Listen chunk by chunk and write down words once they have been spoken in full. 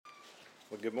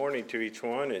Well, good morning to each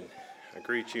one, and I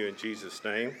greet you in Jesus'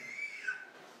 name.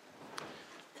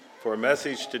 For a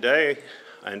message today,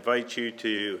 I invite you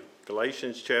to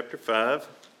Galatians chapter 5.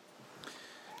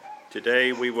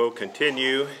 Today we will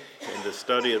continue in the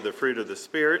study of the fruit of the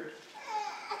Spirit.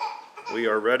 We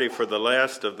are ready for the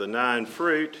last of the 9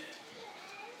 fruit,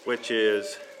 which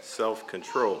is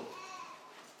self-control.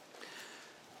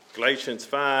 Galatians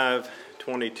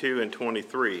 5:22 and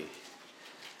 23.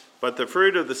 But the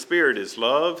fruit of the Spirit is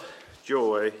love,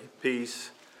 joy,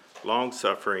 peace,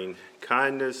 long-suffering,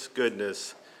 kindness,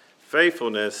 goodness,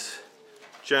 faithfulness,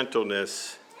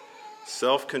 gentleness,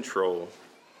 self-control.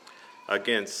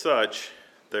 Against such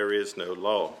there is no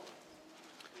law.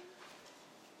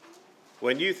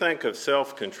 When you think of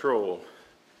self-control,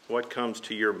 what comes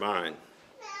to your mind?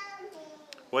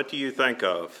 What do you think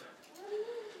of?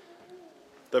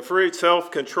 The fruit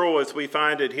self-control, as we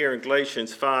find it here in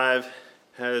Galatians 5,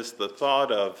 has the thought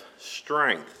of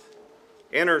strength,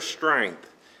 inner strength.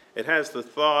 It has the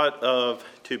thought of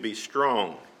to be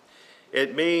strong.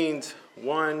 It means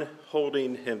one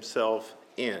holding himself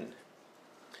in.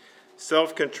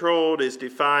 Self-controlled is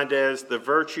defined as the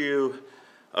virtue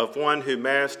of one who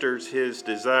masters his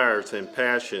desires and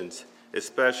passions,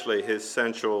 especially his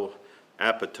sensual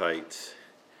appetites.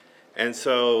 And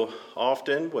so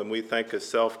often when we think of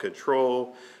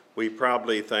self-control, we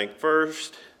probably think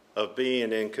first of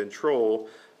being in control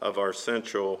of our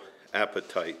sensual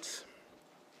appetites.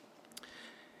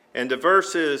 And the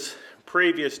verses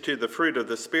previous to the fruit of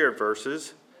the Spirit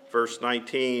verses, verse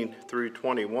 19 through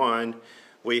 21,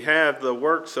 we have the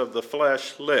works of the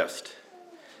flesh list.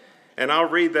 And I'll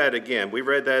read that again. We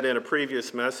read that in a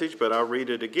previous message, but I'll read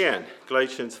it again.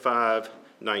 Galatians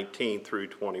 5:19 through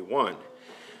 21.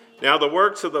 Now the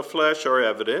works of the flesh are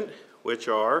evident, which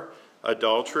are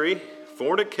adultery,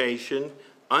 fornication,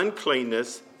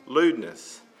 uncleanness,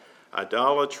 lewdness,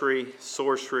 idolatry,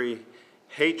 sorcery,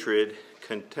 hatred,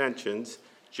 contentions,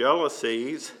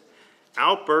 jealousies,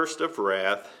 outburst of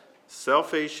wrath,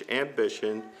 selfish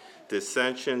ambition,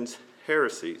 dissensions,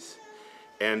 heresies,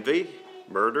 envy,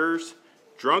 murders,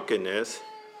 drunkenness,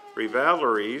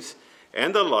 rivalries,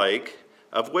 and the like,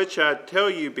 of which I tell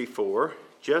you before,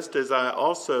 just as I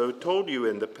also told you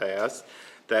in the past,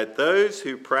 that those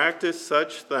who practice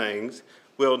such things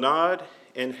will not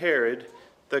inherit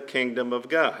the kingdom of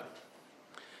God.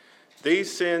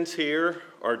 These sins here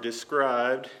are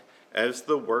described as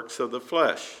the works of the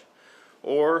flesh,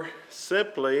 or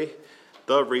simply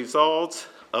the results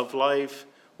of life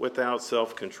without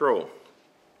self-control.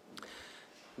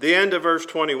 The end of verse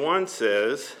 21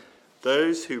 says,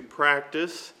 those who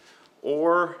practice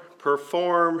or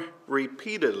perform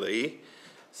repeatedly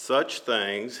such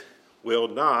things will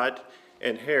not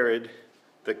inherit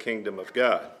the kingdom of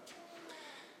God.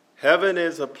 Heaven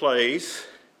is a place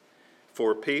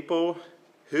for people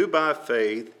who by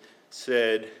faith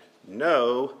said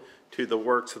no to the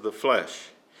works of the flesh.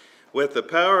 With the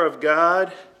power of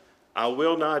God, I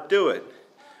will not do it.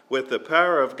 With the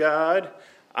power of God,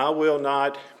 I will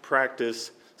not practice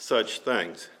such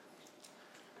things.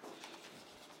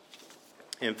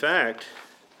 In fact,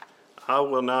 I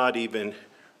will not even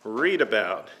read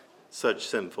about such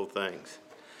sinful things.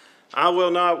 I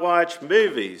will not watch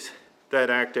movies that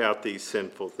act out these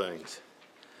sinful things.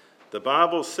 The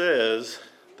Bible says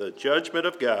the judgment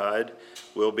of God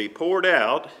will be poured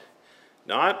out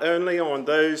not only on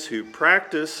those who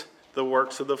practice the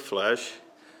works of the flesh,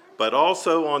 but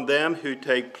also on them who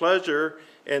take pleasure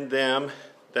in them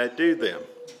that do them.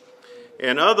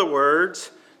 In other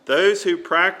words, those who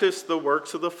practice the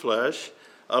works of the flesh,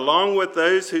 along with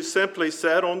those who simply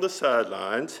sat on the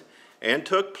sidelines and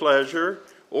took pleasure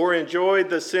or enjoyed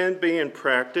the sin being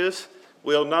practiced,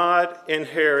 will not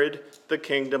inherit the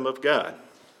kingdom of God.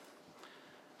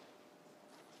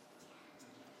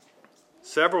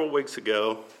 Several weeks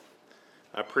ago,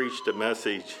 I preached a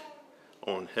message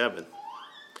on heaven.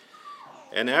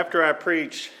 And after I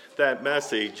preached that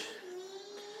message,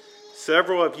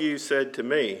 several of you said to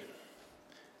me,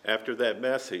 after that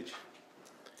message,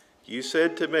 you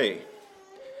said to me,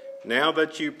 now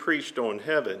that you preached on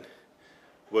heaven,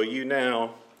 will you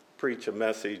now preach a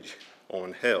message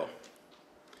on hell?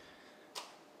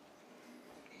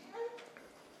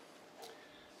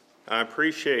 I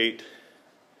appreciate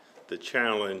the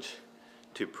challenge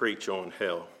to preach on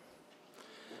hell.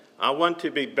 I want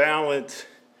to be balanced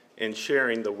in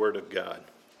sharing the Word of God.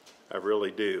 I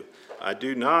really do. I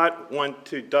do not want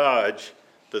to dodge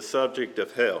the subject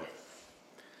of hell.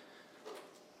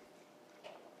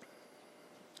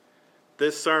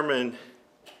 This sermon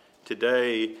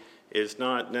today is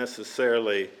not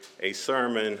necessarily a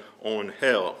sermon on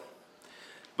hell.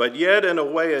 But yet in a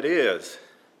way it is,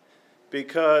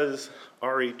 because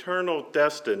our eternal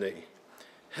destiny,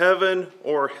 heaven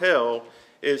or hell,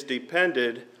 is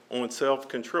dependent on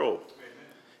self-control.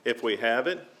 If we have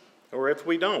it or if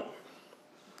we don't.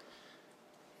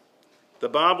 The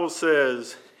Bible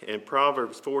says in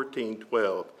Proverbs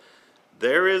 14:12,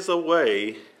 there is a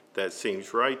way that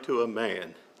seems right to a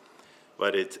man,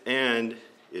 but its end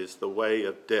is the way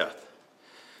of death.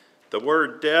 The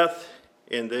word death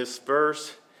in this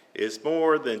verse is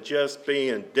more than just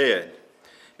being dead.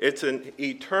 It's an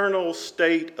eternal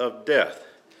state of death.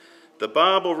 The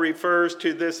Bible refers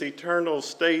to this eternal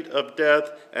state of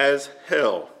death as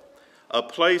hell, a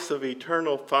place of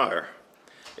eternal fire,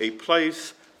 a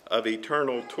place of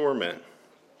eternal torment.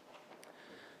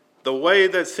 The way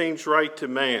that seems right to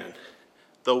man,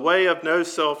 the way of no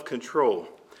self-control.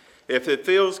 If it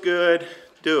feels good,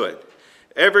 do it.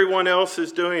 Everyone else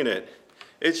is doing it.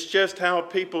 It's just how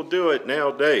people do it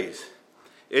nowadays.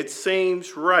 It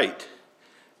seems right.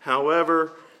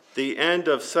 However, the end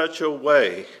of such a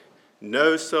way,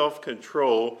 no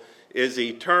self-control, is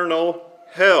eternal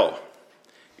hell,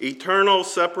 eternal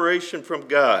separation from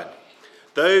God.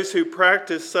 Those who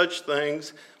practice such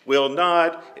things will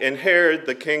not inherit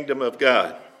the kingdom of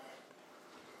God.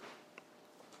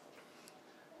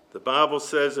 The Bible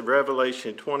says in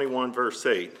Revelation 21, verse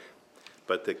 8,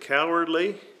 but the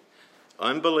cowardly,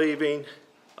 unbelieving,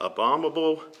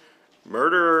 abominable,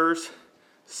 murderers,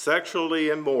 sexually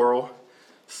immoral,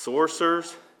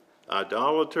 sorcerers,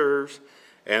 idolaters,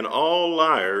 and all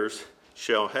liars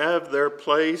shall have their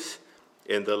place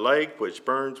in the lake which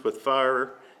burns with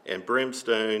fire and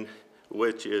brimstone,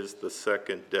 which is the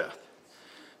second death.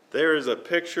 There is a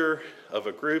picture of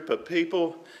a group of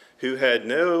people who had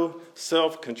no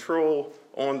self-control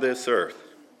on this earth.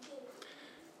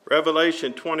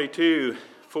 Revelation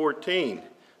 22:14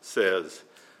 says,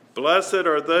 blessed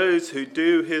are those who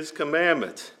do his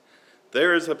commandments.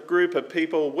 There is a group of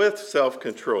people with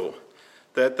self-control,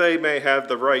 that they may have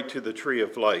the right to the tree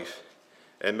of life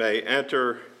and may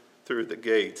enter through the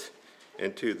gates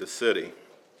into the city.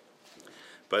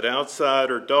 But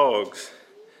outside are dogs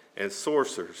and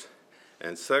sorcerers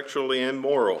and sexually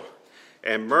immoral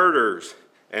and murderers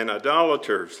and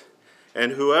idolaters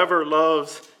and whoever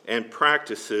loves and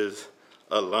practices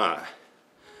a lie.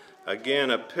 Again,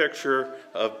 a picture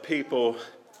of people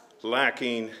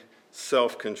lacking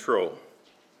self-control.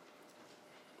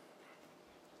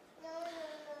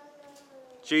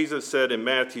 Jesus said in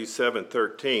Matthew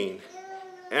 7:13,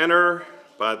 enter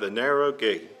by the narrow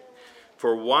gate,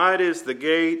 for wide is the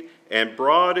gate and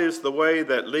broad is the way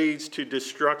that leads to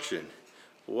destruction.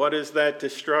 What is that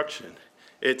destruction?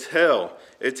 It's hell.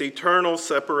 It's eternal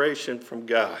separation from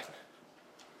God.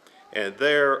 And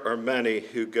there are many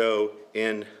who go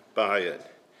in by it.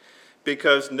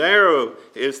 Because narrow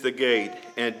is the gate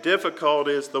and difficult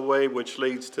is the way which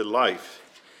leads to life,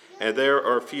 and there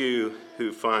are few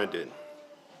who find it.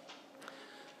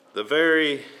 The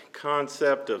very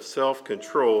concept of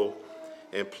self-control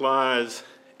implies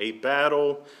a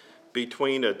battle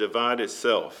between a divided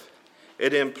self.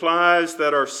 It implies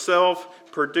that our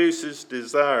self produces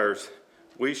desires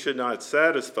we should not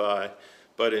satisfy,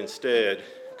 but instead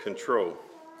control.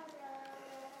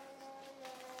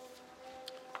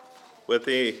 With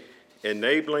the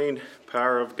enabling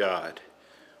power of God,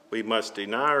 we must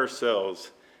deny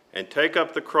ourselves and take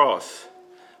up the cross,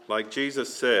 like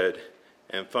Jesus said,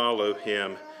 and follow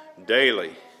him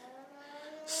daily.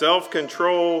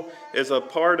 Self-control is a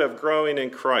part of growing in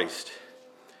Christ.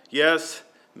 Yes,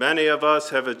 many of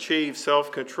us have achieved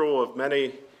self-control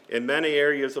in many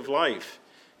areas of life,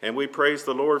 and we praise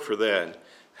the Lord for that.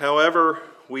 However,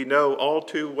 we know all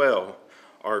too well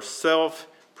our self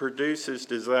produces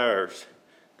desires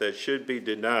that should be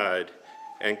denied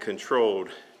and controlled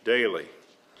daily.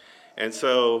 And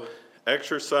so,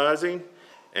 exercising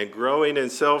and growing in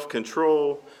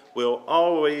self-control will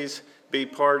always be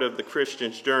part of the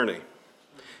Christian's journey.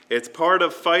 It's part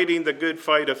of fighting the good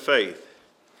fight of faith.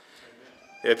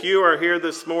 If you are here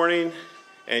this morning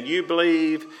and you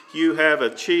believe you have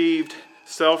achieved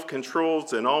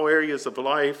self-controls in all areas of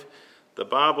life, the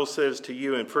Bible says to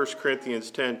you in 1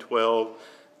 Corinthians 10:12,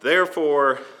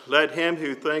 therefore let him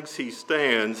who thinks he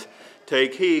stands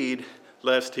take heed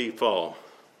lest he fall.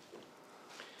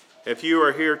 If you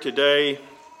are here today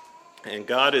and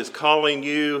God is calling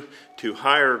you to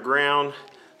higher ground,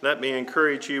 let me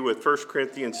encourage you with 1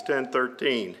 Corinthians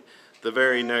 10:13, the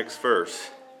very next verse.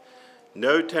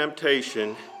 No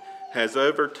temptation has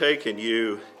overtaken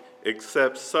you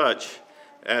except such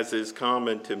as is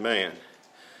common to man.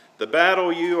 The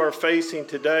battle you are facing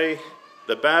today,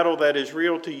 the battle that is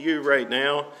real to you right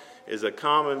now, is a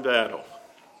common battle.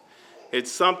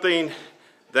 It's something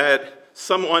that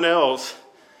someone else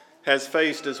has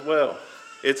faced as well.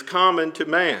 It's common to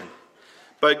man.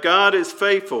 But God is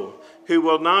faithful, who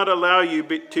will not allow you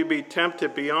to be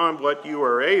tempted beyond what you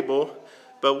are able,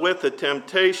 but with the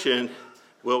temptation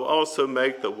will also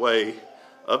make the way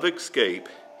of escape,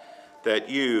 that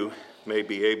you may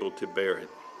be able to bear it.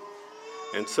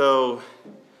 And so,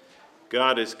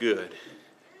 God is good,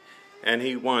 and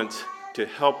he wants to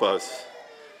help us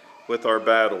with our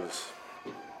battles.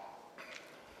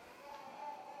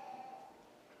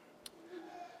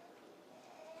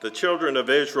 The children of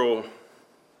Israel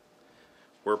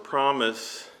were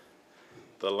promised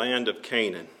the land of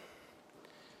Canaan.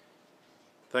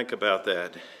 Think about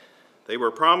that. They were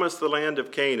promised the land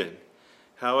of Canaan.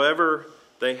 However,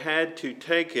 they had to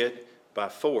take it by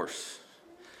force.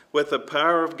 With the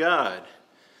power of God,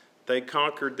 they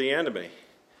conquered the enemy,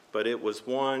 but it was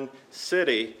one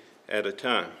city at a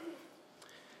time.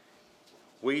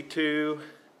 We too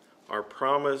are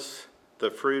promised the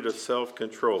fruit of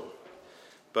self-control,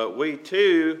 but we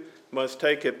too must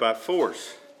take it by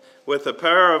force. With the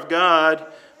power of God,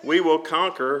 we will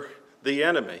conquer the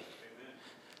enemy.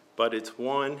 But it's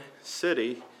one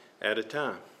city at a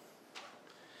time.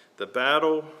 The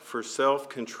battle for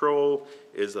self-control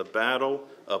is a battle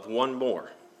of one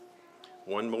more.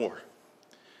 One more.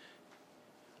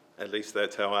 At least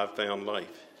that's how I've found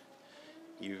life.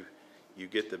 You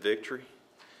get the victory.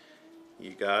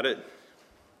 You got it.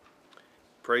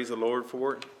 Praise the Lord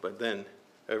for it. But then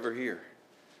over here,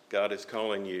 God is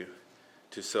calling you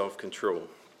to self-control.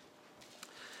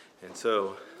 And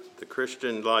so the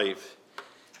Christian life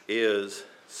is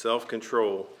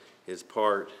self-control is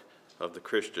part of the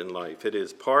Christian life. It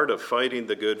is part of fighting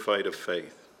the good fight of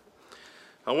faith.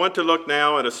 I want to look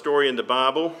now at a story in the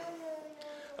Bible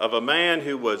of a man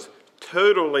who was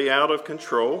totally out of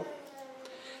control,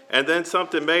 and then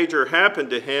something major happened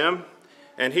to him,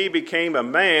 and he became a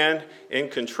man in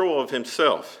control of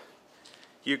himself.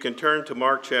 You can turn to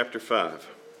Mark chapter 5.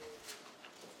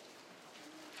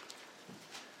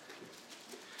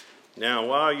 Now,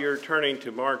 while you're turning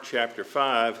to Mark chapter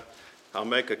 5, I'll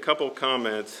make a couple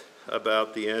comments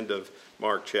about the end of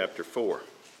Mark chapter 4.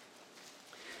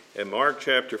 In Mark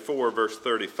chapter 4, verse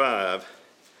 35,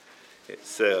 it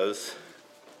says,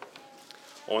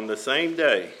 "On the same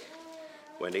day,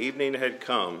 when evening had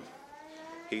come,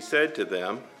 he said to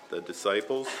them, the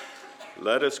disciples,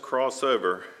 'Let us cross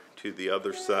over to the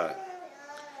other side.'"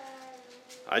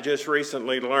 I just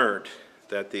recently learned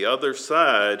that the other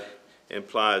side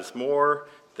implies more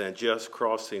than just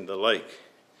crossing the lake.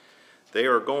 They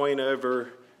are going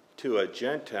over to a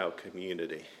Gentile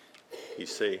community. You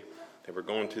see, they were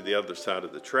going to the other side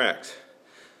of the tracks,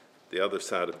 the other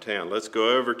side of town. Let's go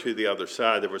over to the other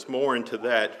side. There was more into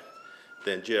that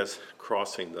than just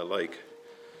crossing the lake.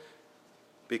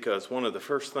 Because one of the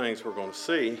first things we're going to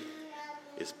see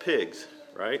is pigs,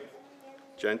 right?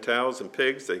 Gentiles and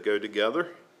pigs, they go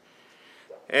together.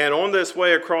 And on this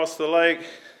way across the lake,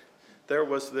 there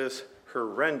was this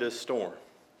horrendous storm.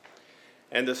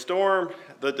 And the storm,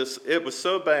 it was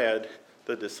so bad,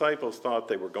 the disciples thought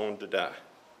they were going to die.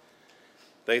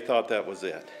 They thought that was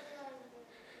it.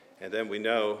 And then we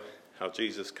know how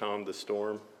Jesus calmed the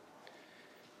storm.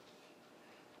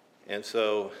 And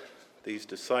so these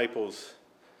disciples,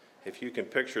 if you can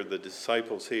picture the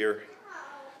disciples here,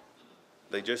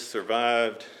 they just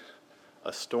survived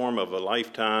a storm of a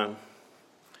lifetime.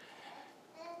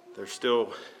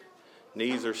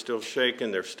 Knees are still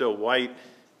shaking. They're still white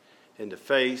in the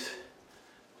face.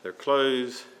 Their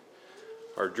clothes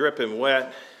are dripping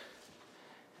wet.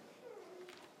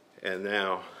 And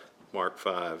now, Mark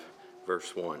 5,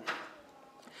 verse 1.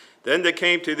 "Then they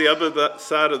came to the other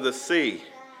side of the sea,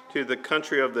 to the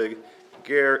country of the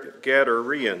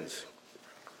Gadareans.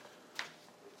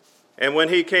 And when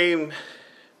he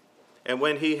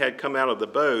had come out of the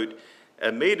boat,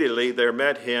 immediately there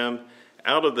met him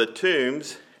out of the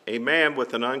tombs a man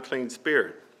with an unclean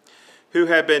spirit, who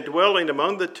had been dwelling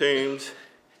among the tombs,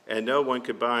 and no one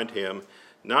could bind him,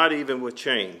 not even with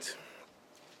chains,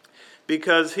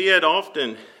 because he had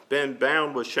often been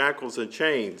bound with shackles and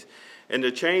chains, and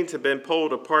the chains had been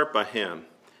pulled apart by him,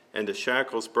 and the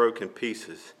shackles broke in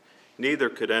pieces. Neither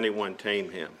could anyone tame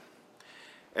him.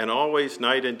 And always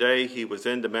night and day he was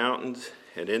in the mountains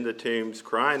and in the tombs,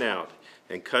 crying out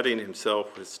and cutting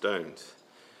himself with stones.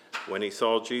 When he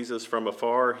saw Jesus from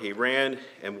afar, he ran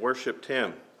and worshipped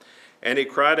him. And he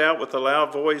cried out with a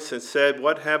loud voice and said,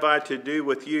 'What have I to do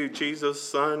with you, Jesus,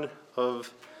 Son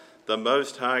of the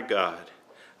Most High God?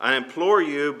 I implore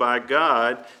you by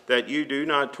God that you do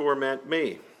not torment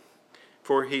me.'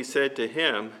 For he said to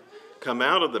him, 'Come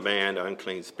out of the man,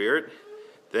 unclean spirit.'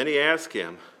 Then he asked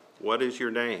him, "What is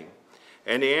your name?"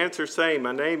 And he answered, saying,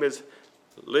 "My name is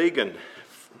Legion,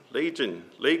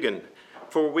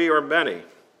 for we are many."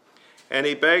 And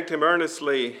he begged him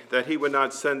earnestly that he would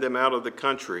not send them out of the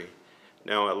country.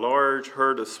 Now a large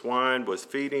herd of swine was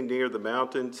feeding near the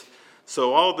mountains.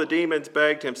 So all the demons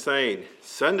begged him, saying,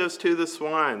 "Send us to the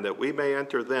swine, that we may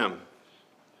enter them."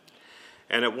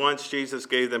 And at once Jesus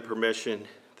gave them permission.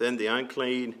 Then the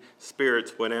unclean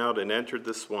spirits went out and entered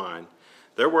the swine.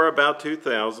 There were about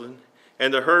 2,000,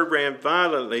 and the herd ran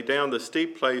violently down the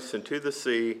steep place into the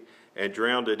sea and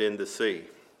drowned it in the sea.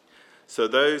 So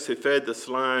those who fed the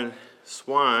swine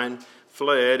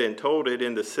fled and told it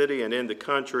in the city and in the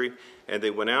country, and they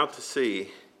went out to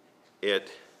see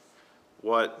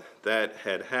what that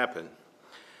had happened.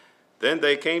 Then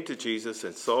they came to Jesus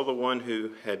and saw the one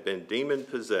who had been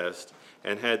demon-possessed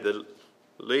and had the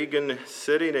legion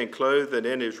sitting and clothed and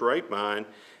in his right mind,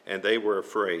 and they were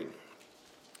afraid.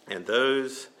 And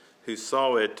those who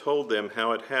saw it told them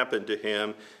how it happened to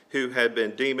him who had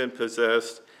been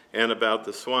demon-possessed and about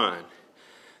the swine.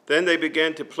 Then they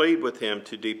began to plead with him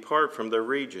to depart from their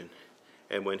region.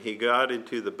 And when he got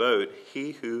into the boat,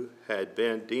 he who had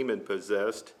been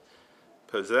demon-possessed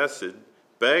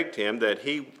begged him that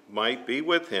he might be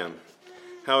with him.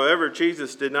 However,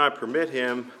 Jesus did not permit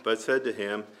him, but said to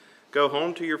him, "Go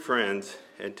home to your friends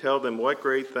and tell them what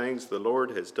great things the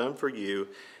Lord has done for you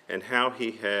and how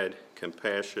he had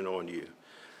compassion on you."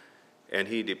 And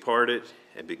he departed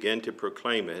and began to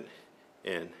proclaim it.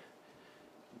 And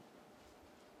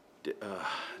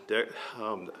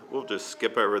we'll just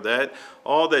skip over that.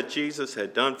 All that Jesus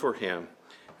had done for him,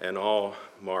 and all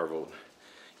marveled.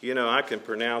 You know, I can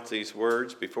pronounce these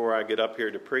words before I get up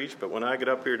here to preach, but when I get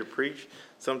up here to preach,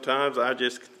 sometimes I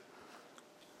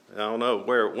don't know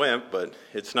where it went, but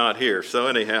it's not here. So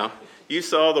anyhow, you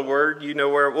saw the word, you know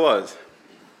where it was.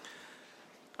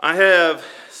 I have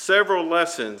several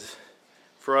lessons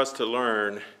for us to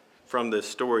learn from this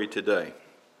story today.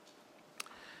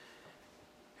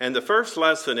 And the first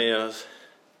lesson is,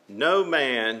 no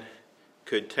man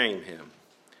could tame him.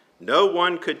 No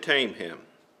one could tame him.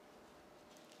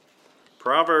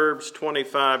 Proverbs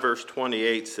 25, verse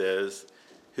 28 says,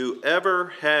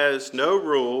 "Whoever has no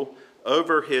rule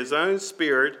over his own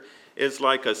spirit is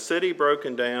like a city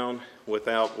broken down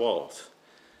without walls."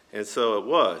 And so it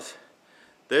was.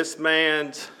 This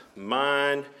man's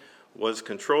mind was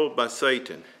controlled by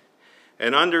Satan.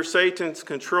 And under Satan's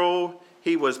control,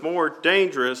 he was more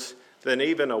dangerous than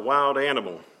even a wild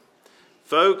animal.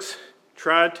 Folks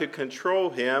tried to control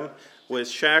him with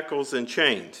shackles and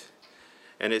chains.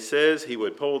 And it says he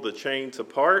would pull the chains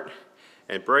apart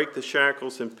and break the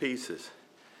shackles in pieces.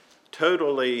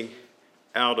 Totally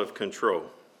out of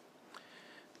control.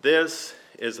 This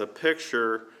is a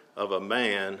picture of a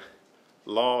man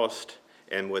lost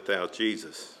and without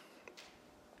Jesus.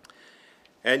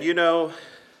 And you know,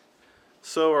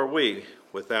 so are we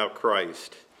without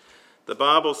Christ. The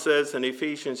Bible says in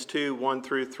Ephesians 2, 1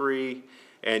 through 3,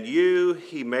 "And you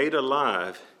he made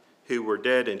alive who were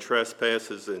dead in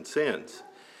trespasses and sins,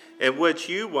 in which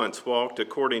you once walked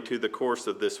according to the course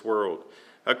of this world,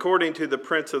 according to the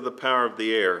prince of the power of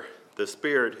the air, the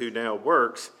spirit who now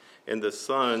works in the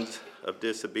sons of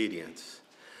disobedience,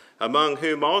 among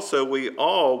whom also we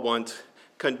all once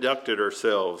conducted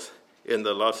ourselves in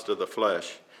the lust of the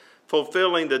flesh,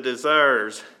 fulfilling the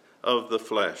desires of the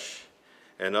flesh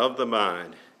and of the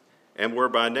mind, and were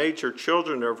by nature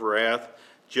children of wrath,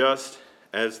 just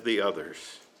as the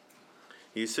others."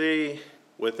 You see,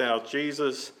 without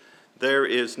Jesus, there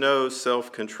is no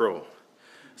self-control.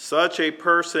 Such a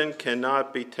person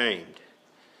cannot be tamed.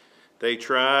 They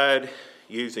tried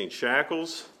using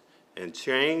shackles and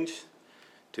chains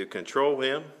to control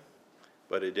him,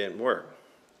 but it didn't work.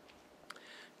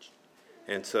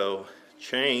 And so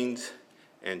chains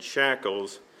and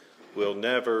shackles will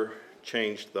never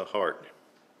change the heart.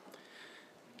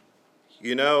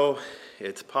 You know,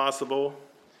 it's possible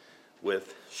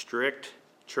with strict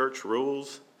church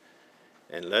rules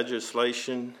and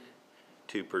legislation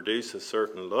to produce a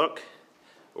certain look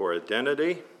or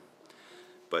identity,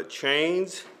 but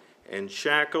chains and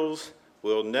shackles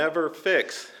will never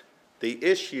fix the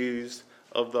issues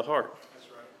of the heart. That's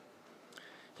right.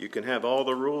 You can have all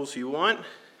the rules you want,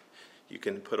 you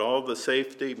can put all the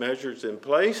safety measures in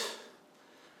place,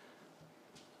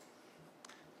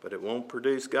 but it won't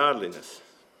produce godliness.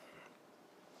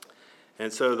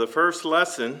 And so the first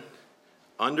lesson,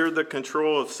 under the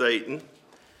control of Satan,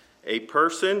 a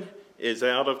person is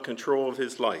out of control of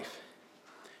his life.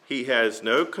 He has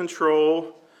no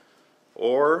control,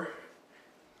 or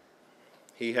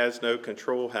he has no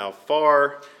control how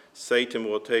far Satan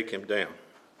will take him down.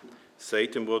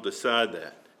 Satan will decide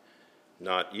that,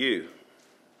 not you.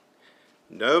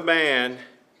 No man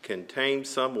can tame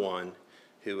someone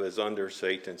who is under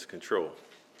Satan's control.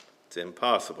 It's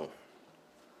impossible.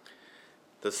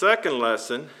 The second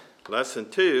lesson, lesson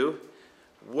 2,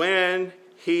 when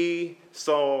he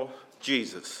saw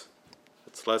Jesus.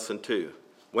 It's lesson 2.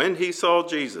 When he saw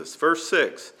Jesus. Verse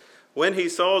 6. When he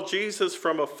saw Jesus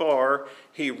from afar,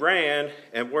 he ran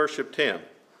and worshiped him.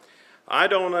 I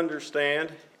don't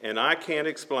understand, and I can't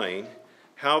explain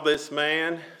how this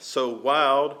man, so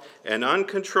wild and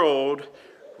uncontrolled,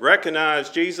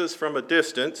 recognized Jesus from a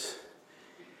distance,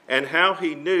 and how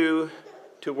he knew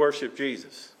to worship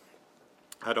Jesus.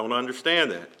 I don't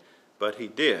understand that, but he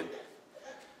did.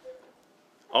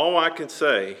 All I can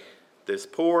say, this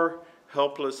poor,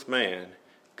 helpless man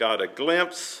got a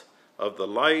glimpse of the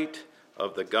light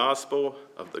of the gospel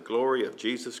of the glory of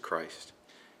Jesus Christ,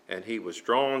 and he was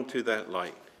drawn to that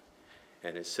light.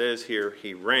 And it says here,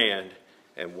 he ran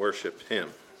and worshiped him.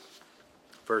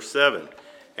 Verse 7,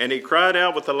 and he cried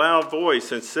out with a loud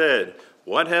voice and said,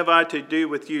 what have I to do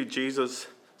with you, Jesus,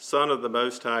 Son of the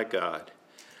Most High God?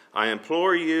 I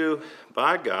implore you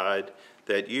by God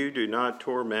that you do not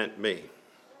torment me.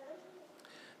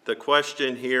 The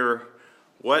question here,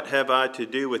 what have I to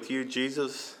do with you,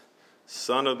 Jesus,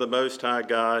 Son of the Most High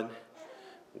God?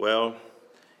 Well,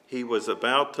 he was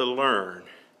about to learn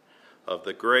of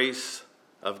the grace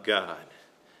of God.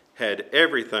 Had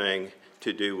everything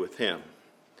to do with him.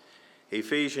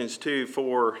 Ephesians 2,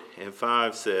 4 and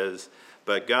 5 says,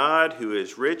 but God, who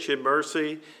is rich in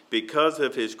mercy, because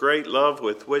of his great love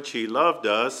with which he loved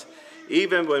us,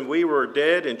 even when we were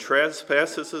dead in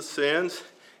trespasses of sins,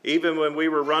 even when we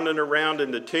were running around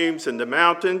in the tombs and the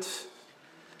mountains,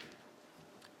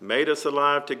 made us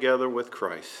alive together with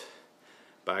Christ.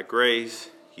 By grace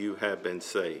you have been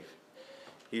saved.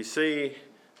 You see,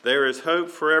 there is hope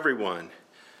for everyone.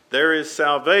 There is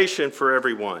salvation for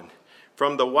everyone.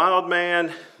 From the wild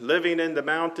man living in the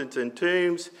mountains and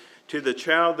tombs to the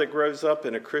child that grows up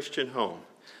in a Christian home.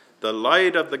 The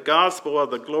light of the gospel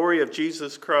of the glory of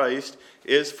Jesus Christ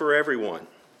is for everyone.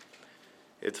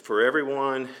 It's for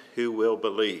everyone who will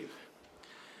believe.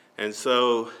 And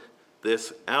so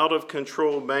this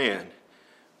out-of-control man,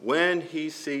 when he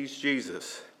sees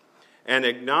Jesus and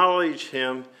acknowledges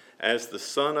him as the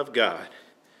Son of God,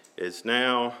 is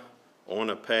now on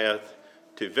a path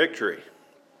to victory.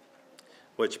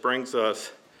 Which brings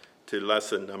us to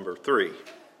lesson number 3.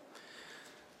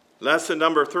 Lesson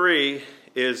number 3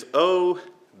 is, oh,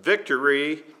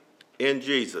 victory in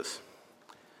Jesus.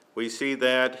 We see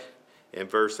that in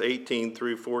verse 18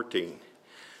 through 14.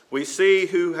 We see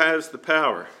who has the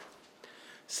power.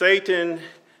 Satan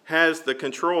has the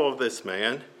control of this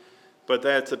man, but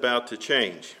that's about to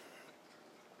change.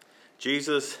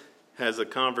 Jesus has a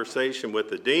conversation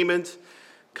with the demons.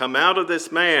 Come out of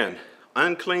this man,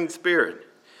 unclean spirit.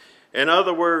 In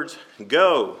other words,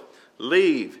 go,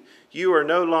 leave. You are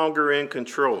no longer in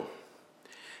control.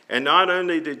 And not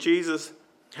only did Jesus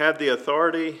have the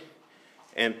authority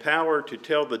and power to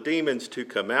tell the demons to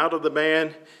come out of the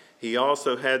man, he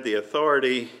also had the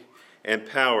authority and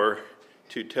power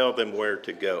to tell them where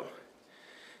to go.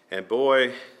 And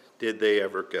boy, did they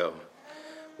ever go.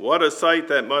 What a sight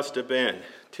that must have been.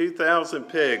 2,000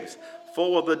 pigs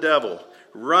full of the devil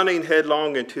running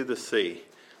headlong into the sea.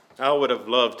 I would have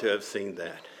loved to have seen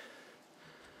that.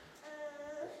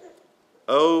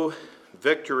 Oh,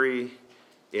 victory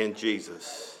in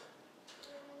Jesus.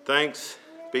 Thanks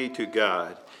be to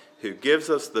God who gives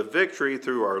us the victory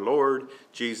through our Lord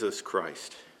Jesus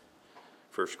Christ.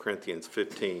 1 Corinthians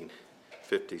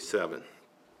 15:57.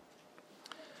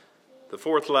 The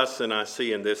fourth lesson I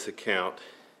see in this account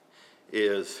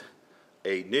is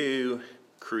a new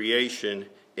creation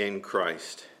in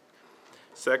Christ.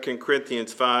 2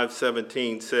 Corinthians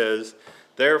 5:17 says,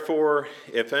 therefore,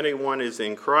 if anyone is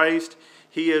in Christ,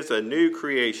 he is a new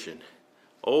creation.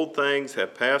 Old things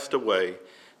have passed away.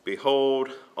 Behold,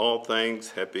 all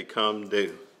things have become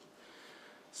new.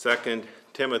 2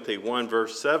 Timothy 1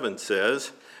 verse 7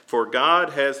 says, for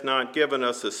God has not given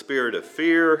us a spirit of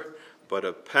fear, but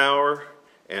of power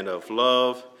and of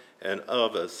love and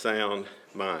of a sound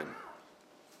mind.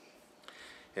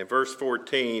 In verse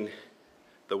 14,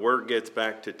 the word gets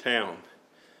back to town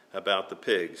about the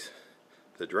pigs,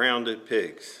 the drowned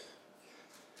pigs.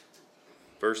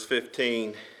 Verse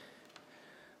 15,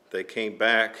 they came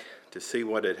back to see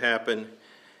what had happened.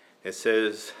 It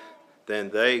says, then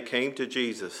they came to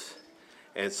Jesus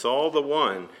and saw the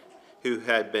one who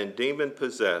had been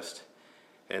demon-possessed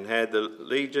and had the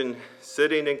legion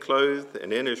sitting and clothed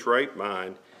and in his right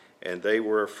mind, and they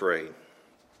were afraid.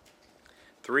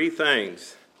 3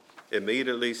 things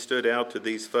immediately stood out to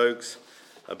these folks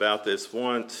about this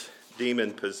once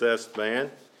demon-possessed man.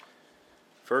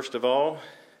 First of all,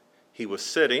 he was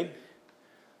sitting.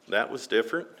 That was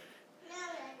different.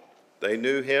 They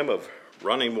knew him of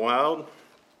running wild.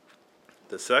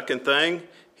 The second thing,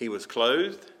 he was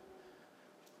clothed.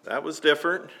 That was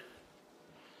different.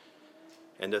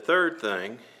 And the third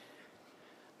thing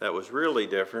that was really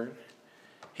different,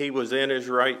 he was in his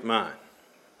right mind.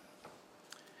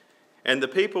 And the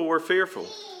people were fearful.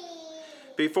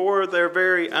 Before their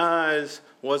very eyes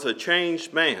was a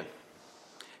changed man,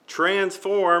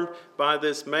 transformed by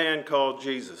this man called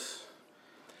Jesus.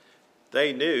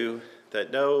 They knew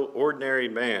that no ordinary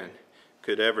man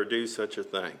could ever do such a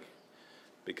thing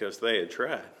because they had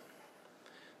tried.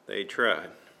 They tried.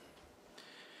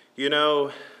 You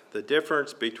know, the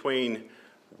difference between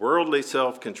worldly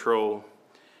self-control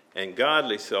and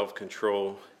godly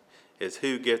self-control is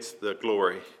who gets the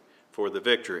glory for the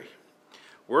victory.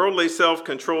 Worldly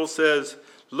self-control says,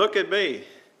 look at me.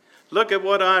 Look at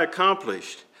what I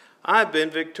accomplished. I've been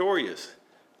victorious.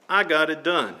 I got it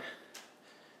done.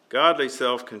 Godly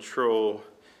self-control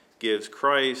gives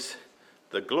Christ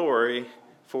the glory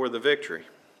for the victory.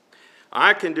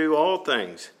 I can do all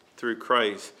things through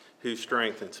Christ who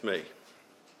strengthens me.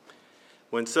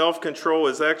 When self-control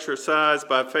is exercised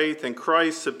by faith in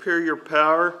Christ's superior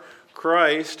power,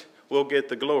 Christ will get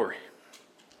the glory.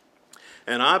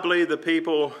 And I believe the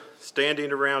people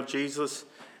standing around Jesus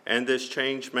and this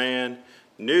changed man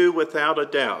knew without a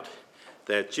doubt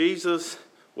that Jesus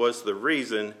was the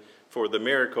reason for the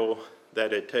miracle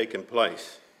that had taken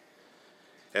place.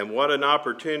 And what an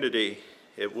opportunity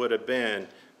it would have been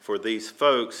for these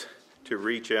folks to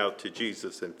reach out to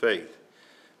Jesus in faith.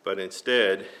 But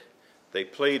instead, they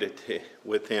pleaded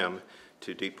with him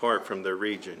to depart from their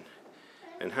region.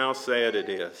 And how sad it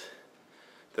is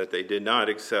that they did not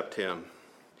accept him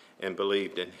and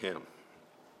believed in him.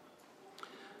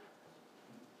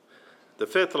 The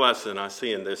fifth lesson I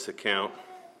see in this account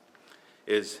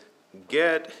is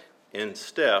get in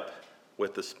step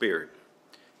with the Spirit.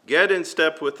 Get in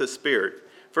step with the Spirit.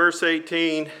 Verse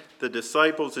 18, the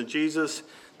disciples and Jesus,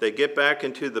 they get back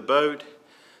into the boat.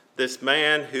 This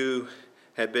man who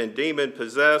had been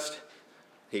demon-possessed,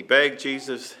 he begged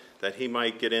Jesus that he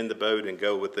might get in the boat and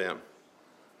go with them.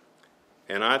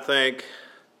 And I think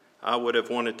I would have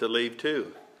wanted to leave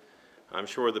too. I'm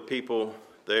sure the people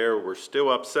there were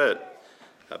still upset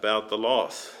about the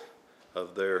loss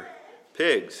of their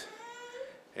pigs.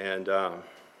 And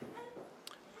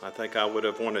I think I would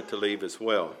have wanted to leave as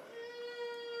well.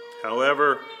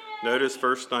 However, notice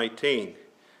verse 19.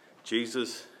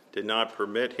 Jesus did not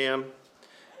permit him,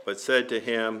 but said to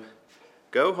him,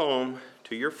 go home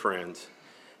to your friends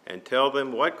and tell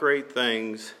them what great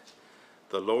things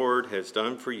the Lord has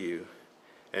done for you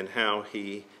and how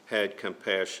he had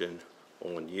compassion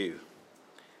on you.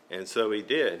 And so he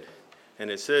did. And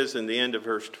it says in the end of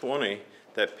verse 20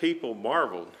 that people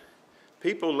marveled.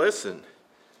 People listened.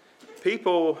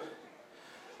 People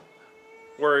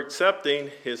were accepting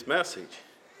his message.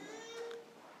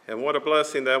 And what a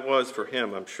blessing that was for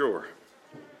him, I'm sure.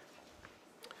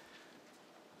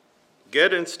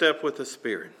 Get in step with the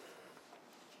Spirit.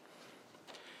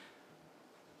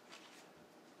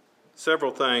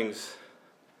 Several things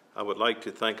I would like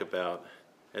to think about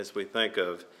as we think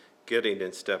of getting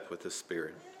in step with the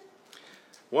Spirit.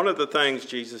 One of the things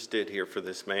Jesus did here for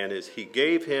this man is he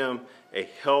gave him a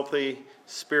healthy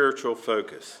spiritual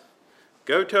focus.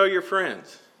 Go tell your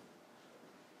friends.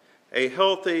 A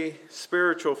healthy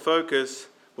spiritual focus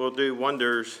will do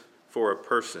wonders for a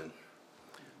person.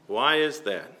 Why is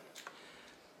that?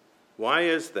 Why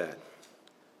is that?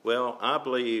 Well, I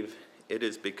believe it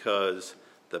is because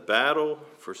the battle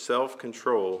for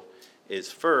self-control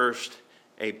is first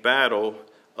a battle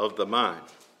of the mind.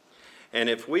 And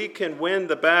if we can win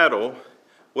the battle,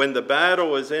 when the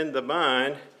battle is in the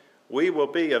mind, we will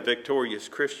be a victorious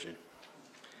Christian.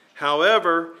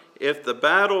 However, if the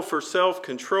battle for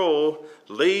self-control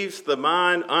leaves the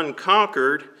mind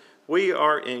unconquered, we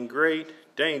are in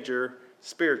great danger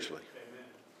spiritually. Amen.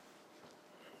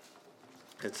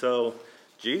 And so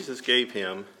Jesus gave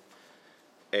him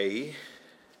a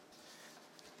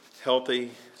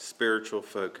healthy spiritual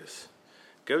focus.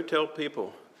 Go tell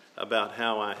people about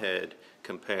how I had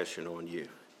compassion on you.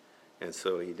 And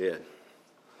so he did.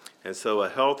 And so a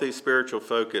healthy spiritual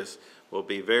focus will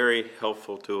be very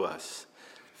helpful to us.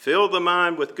 Fill the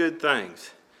mind with good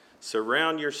things.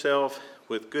 Surround yourself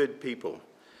with good people.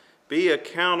 Be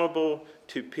accountable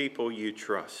to people you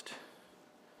trust.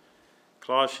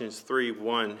 Colossians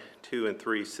 3:1, 2, and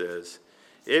 3 says,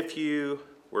 if you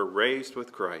were raised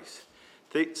with Christ,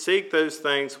 seek those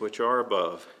things which are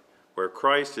above, where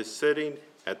Christ is sitting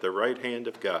at the right hand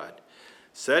of God.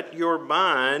 Set your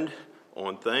mind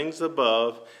on things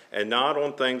above and not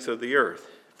on things of the earth,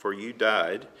 for you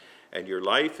died, and your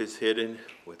life is hidden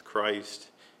with Christ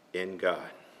in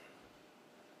God.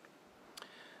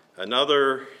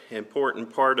 Another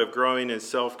important part of growing in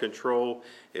self-control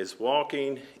is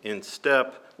walking in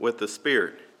step with the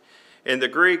Spirit. In the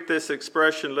Greek, this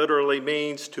expression literally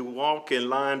means to walk in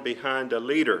line behind a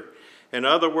leader. In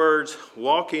other words,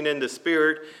 walking in the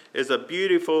Spirit is a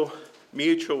beautiful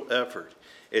mutual effort.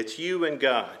 It's you and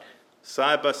God,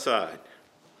 side by side.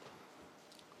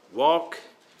 Walk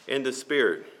in the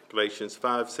Spirit, Galatians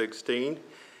 5:16,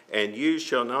 and you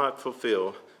shall not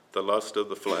fulfill the lust of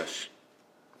the flesh.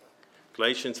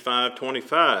 Galatians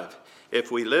 5:25,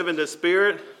 if we live in the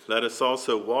Spirit, let us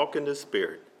also walk in the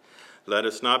Spirit. Let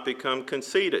us not become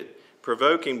conceited,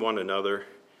 provoking one another,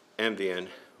 envying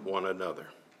one another.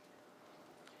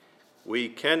 We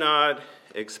cannot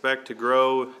expect to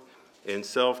grow in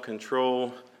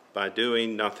self-control by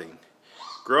doing nothing.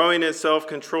 Growing in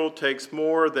self-control takes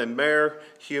more than mere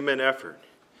human effort.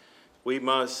 We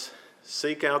must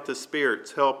seek out the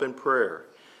Spirit's help in prayer.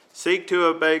 Seek to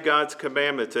obey God's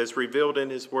commandments as revealed in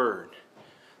His Word.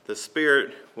 The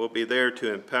Spirit will be there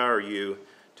to empower you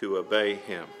to obey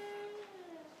Him.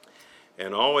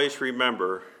 And always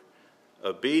remember,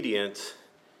 obedience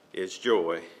is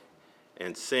joy,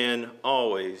 and sin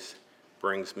always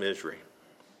brings misery.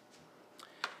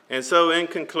 And so in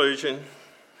conclusion,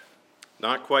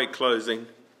 not quite closing,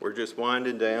 we're just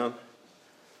winding down,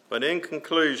 but in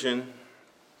conclusion,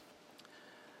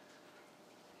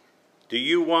 do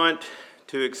you want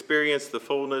to experience the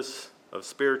fullness of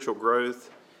spiritual growth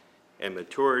and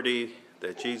maturity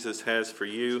that Jesus has for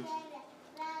you?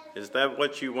 Is that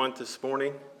what you want this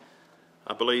morning?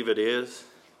 I believe it is.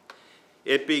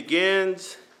 It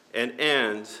begins and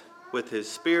ends with His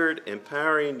Spirit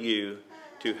empowering you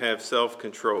to have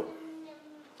self-control.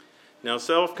 Now,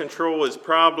 self-control is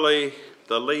probably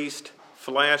the least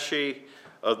flashy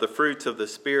of the fruits of the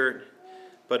Spirit,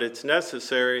 but it's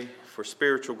necessary for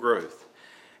spiritual growth.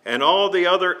 And all the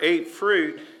other 8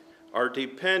 fruit are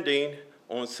depending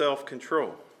on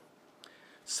self-control.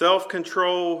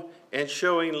 Self-control and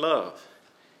showing love,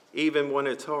 even when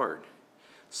it's hard.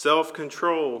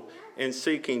 Self-control and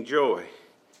seeking joy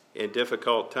in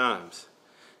difficult times.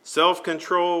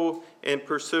 Self-control and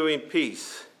pursuing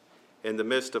peace in the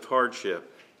midst of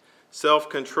hardship.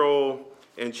 Self-control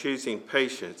and choosing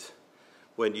patience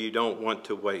when you don't want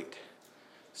to wait.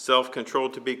 Self-control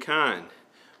to be kind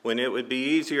when it would be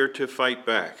easier to fight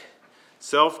back.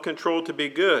 Self-control to be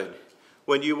good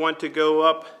when you want to go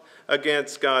up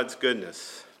against God's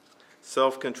goodness.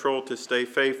 Self-control to stay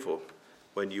faithful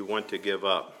when you want to give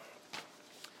up.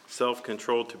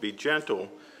 Self-control to be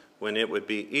gentle when it would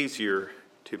be easier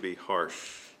to be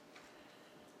harsh.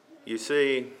 You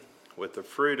see, with the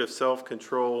fruit of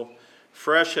self-control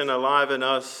fresh and alive in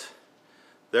us,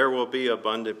 there will be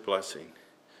abundant blessing,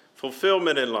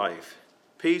 fulfillment in life,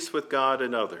 peace with God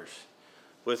and others.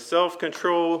 With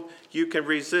self-control, you can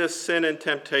resist sin and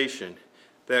temptation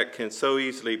that can so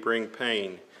easily bring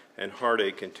pain and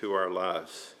heartache into our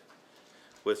lives.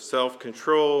 With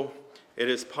self-control, it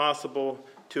is possible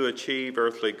to achieve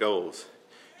earthly goals.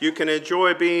 You can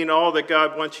enjoy being all that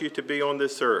God wants you to be on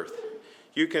this earth.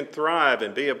 You can thrive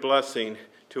and be a blessing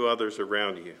to others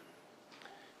around you.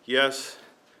 Yes,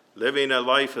 living a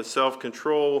life of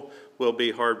self-control will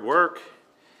be hard work.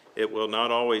 It will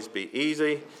not always be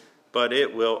easy, but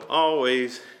it will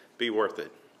always be worth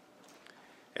it.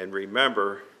 And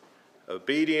remember,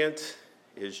 obedience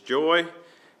is joy,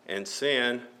 and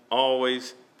sin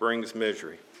always brings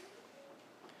misery.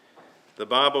 The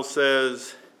Bible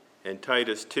says in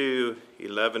Titus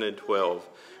 2:11 and 12,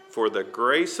 for the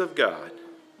grace of God,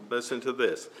 listen to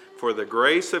this, for the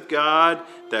grace of God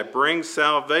that brings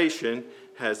salvation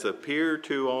has appeared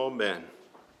to all men,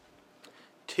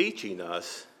 teaching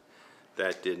us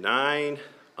that denying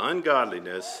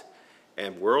ungodliness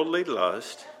and worldly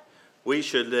lust, we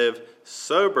should live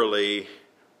soberly,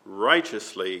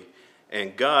 righteously,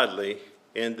 and godly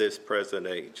in this present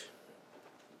age.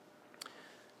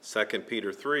 2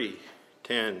 Peter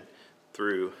 3:10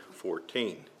 through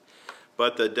 14.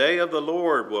 But the day of the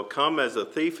Lord will come as a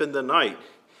thief in the night,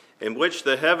 in which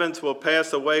the heavens will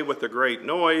pass away with a great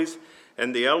noise,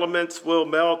 and the elements will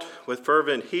melt with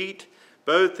fervent heat.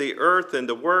 Both the earth and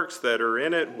the works that are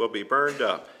in it will be burned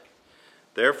up.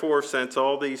 Therefore, since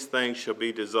all these things shall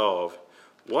be dissolved,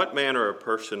 what manner of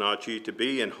person ought you to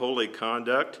be in holy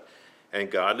conduct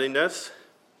and godliness,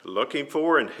 looking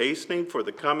for and hastening for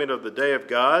the coming of the day of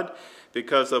God,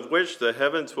 because of which the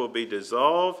heavens will be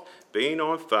dissolved, being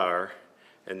on fire,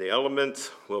 and the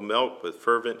elements will melt with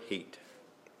fervent heat.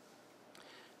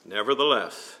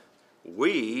 Nevertheless,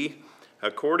 we,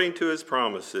 according to his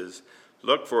promises,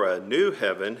 look for a new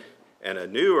heaven and a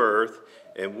new earth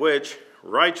in which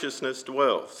righteousness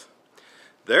dwells.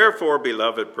 Therefore,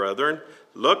 beloved brethren,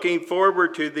 looking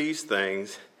forward to these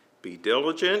things, be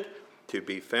diligent to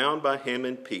be found by him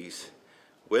in peace,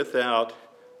 without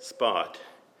spot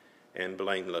and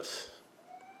blameless.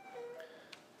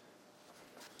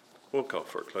 We'll call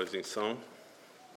for a closing song.